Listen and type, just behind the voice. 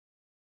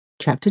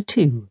Chapter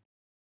 2.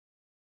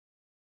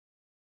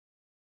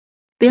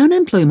 The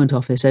unemployment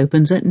office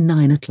opens at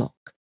 9 o'clock.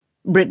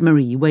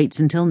 Britt-Marie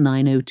waits until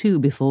 9:02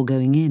 before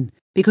going in,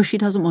 because she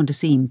doesn't want to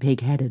seem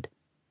pig-headed.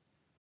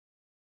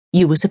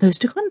 "You were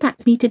supposed to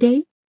contact me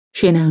today,"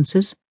 she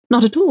announces,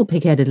 not at all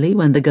pig-headedly,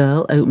 when the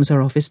girl opens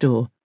her office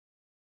door.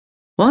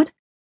 "What?"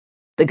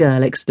 the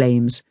girl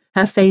exclaims,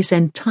 her face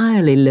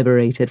entirely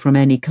liberated from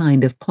any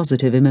kind of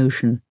positive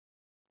emotion.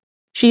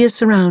 She is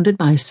surrounded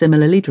by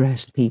similarly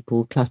dressed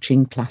people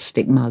clutching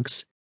plastic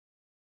mugs.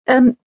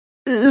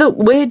 Look,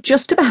 we're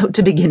just about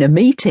to begin a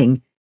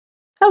meeting."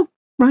 "Oh,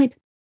 right.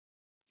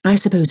 I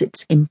suppose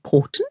it's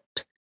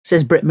important,"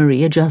 says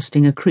Britt-Marie,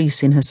 adjusting a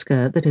crease in her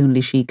skirt that only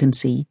she can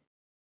see.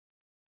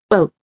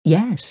 "Well,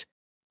 yes.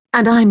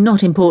 And I'm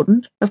not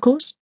important, of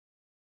course."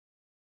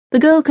 The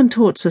girl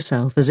contorts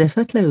herself as if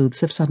her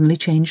clothes have suddenly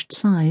changed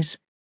size.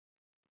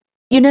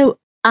 "You know,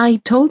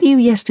 I told you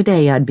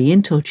yesterday I'd be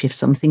in touch if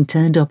something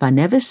turned up. I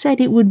never said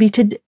it would be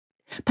today.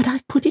 But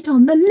I've put it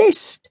on the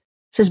list,"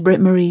 says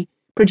Britt-Marie,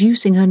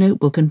 producing her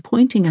notebook and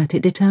pointing at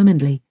it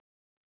determinedly.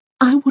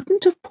 "I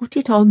wouldn't have put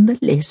it on the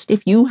list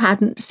if you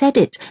hadn't said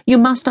it. You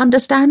must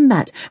understand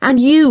that.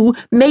 And you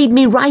made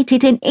me write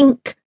it in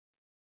ink."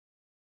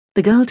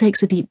 The girl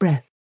takes a deep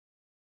breath.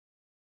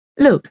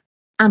 "Look,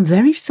 I'm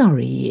very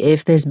sorry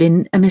if there's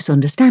been a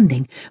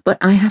misunderstanding, but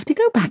I have to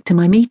go back to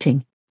my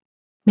meeting.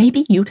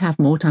 Maybe you'd have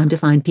more time to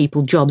find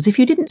people jobs if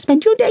you didn't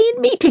spend your day in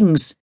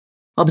meetings,"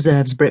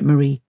 observes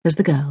Britt-Marie as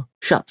the girl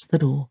shuts the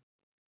door.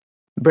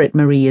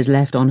 Britt-Marie is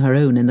left on her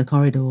own in the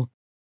corridor.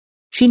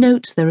 She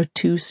notes there are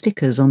 2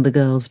 stickers on the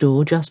girl's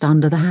door just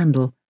under the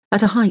handle,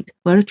 at a height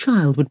where a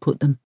child would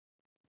put them.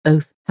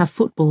 Both have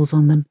footballs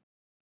on them.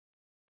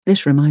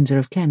 This reminds her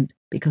of Kent,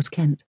 because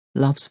Kent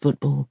loves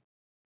football.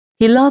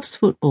 He loves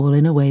football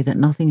in a way that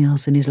nothing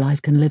else in his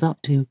life can live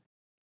up to.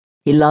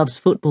 He loves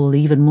football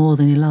even more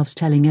than he loves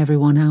telling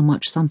everyone how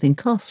much something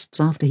costs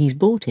after he's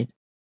bought it.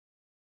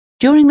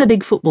 During the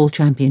big football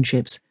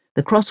championships,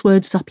 the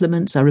crossword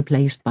supplements are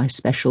replaced by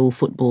special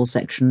football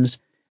sections,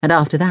 and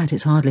after that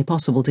it's hardly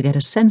possible to get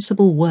a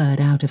sensible word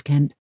out of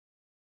Kent.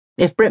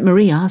 If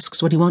Britt-Marie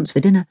asks what he wants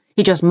for dinner,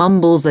 he just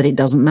mumbles that it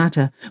doesn't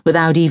matter,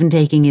 without even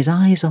taking his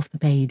eyes off the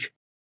page.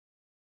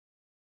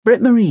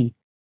 Britt-Marie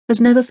has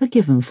never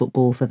forgiven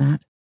football for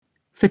that,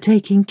 for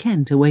taking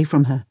Kent away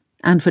from her,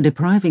 and for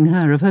depriving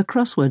her of her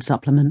crossword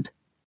supplement.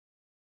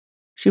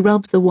 She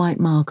rubs the white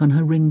mark on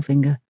her ring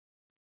finger.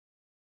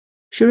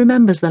 She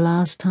remembers the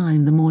last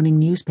time the morning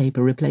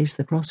newspaper replaced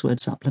the crossword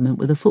supplement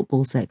with a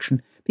football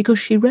section, because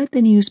she read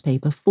the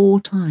newspaper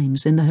 4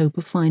 times in the hope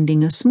of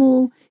finding a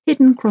small,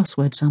 hidden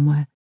crossword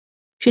somewhere.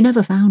 She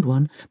never found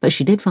one, but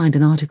she did find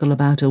an article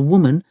about a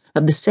woman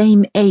of the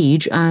same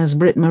age as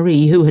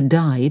Britt-Marie who had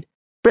died.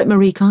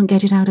 Britt-Marie can't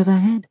get it out of her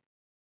head.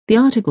 The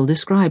article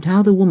described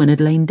how the woman had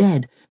lain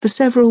dead for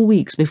several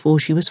weeks before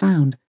she was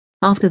found,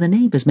 after the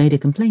neighbours made a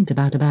complaint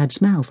about a bad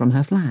smell from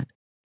her flat.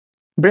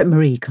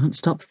 Britt-Marie can't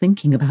stop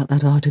thinking about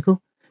that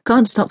article,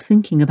 can't stop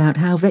thinking about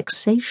how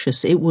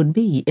vexatious it would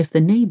be if the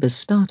neighbours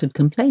started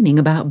complaining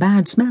about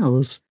bad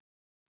smells.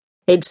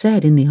 It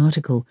said in the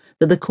article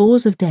that the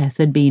cause of death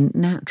had been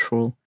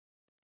natural.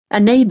 A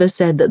neighbour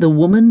said that the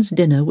woman's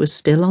dinner was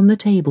still on the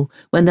table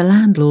when the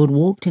landlord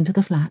walked into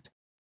the flat.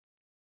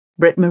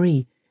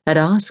 Britt-Marie had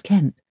asked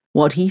Kent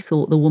what he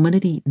thought the woman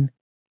had eaten.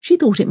 She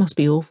thought it must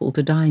be awful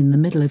to die in the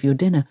middle of your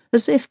dinner,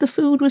 as if the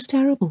food was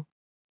terrible.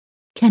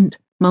 Kent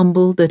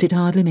mumbled that it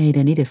hardly made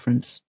any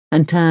difference,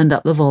 and turned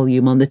up the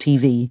volume on the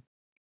TV.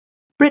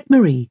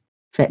 Britt-Marie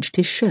fetched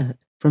his shirt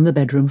from the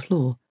bedroom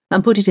floor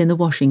and put it in the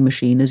washing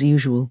machine as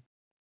usual.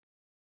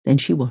 Then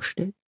she washed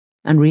it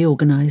and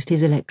reorganized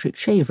his electric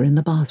shaver in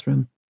the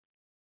bathroom.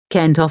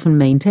 Kent often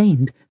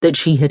maintained that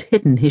she had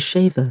hidden his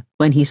shaver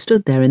when he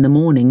stood there in the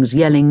mornings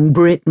yelling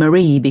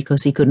Britt-Marie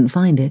because he couldn't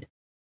find it,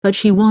 but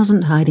she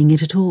wasn't hiding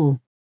it at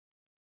all.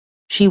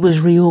 She was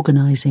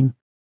reorganizing.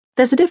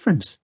 There's a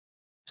difference.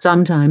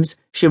 Sometimes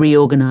she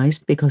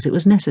reorganized because it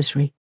was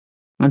necessary,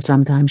 and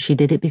sometimes she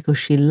did it because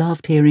she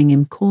loved hearing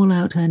him call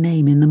out her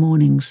name in the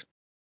mornings.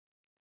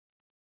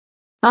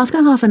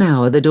 After half an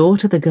hour, the door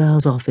to the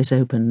girl's office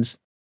opens.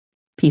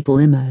 People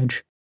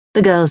emerge.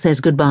 The girl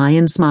says goodbye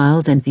and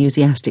smiles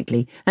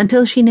enthusiastically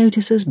until she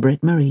notices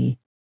Britt-Marie.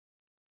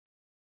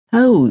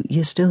 "Oh,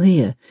 you're still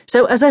here.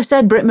 So, as I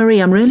said, Britt-Marie,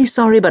 I'm really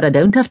sorry, but I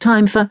don't have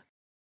time for—"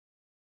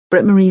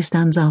 Britt-Marie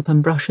stands up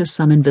and brushes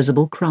some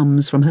invisible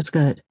crumbs from her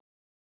skirt.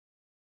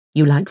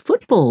 "You like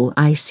football,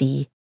 I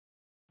see,"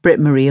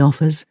 Britt-Marie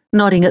offers,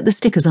 nodding at the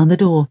stickers on the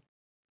door.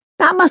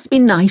 "That must be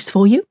nice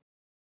for you."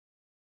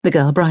 The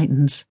girl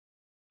brightens.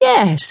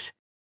 "Yes.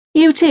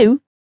 You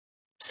too?"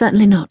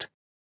 "Certainly not."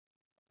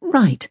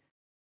 "Right."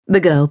 The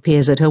girl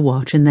peers at her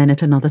watch and then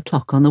at another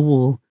clock on the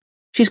wall.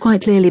 She's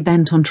quite clearly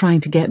bent on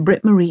trying to get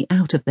Britt-Marie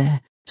out of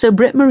there, so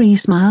Britt-Marie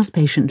smiles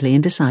patiently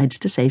and decides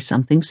to say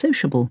something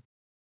sociable.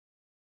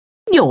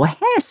 "Your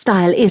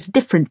hairstyle is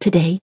different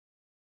today."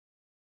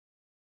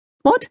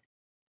 "What?"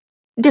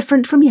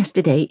 "Different from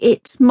yesterday.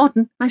 It's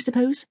modern, I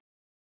suppose."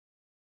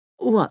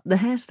 "What, the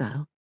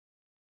hairstyle?"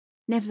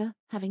 "Never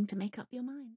having to make up your mind."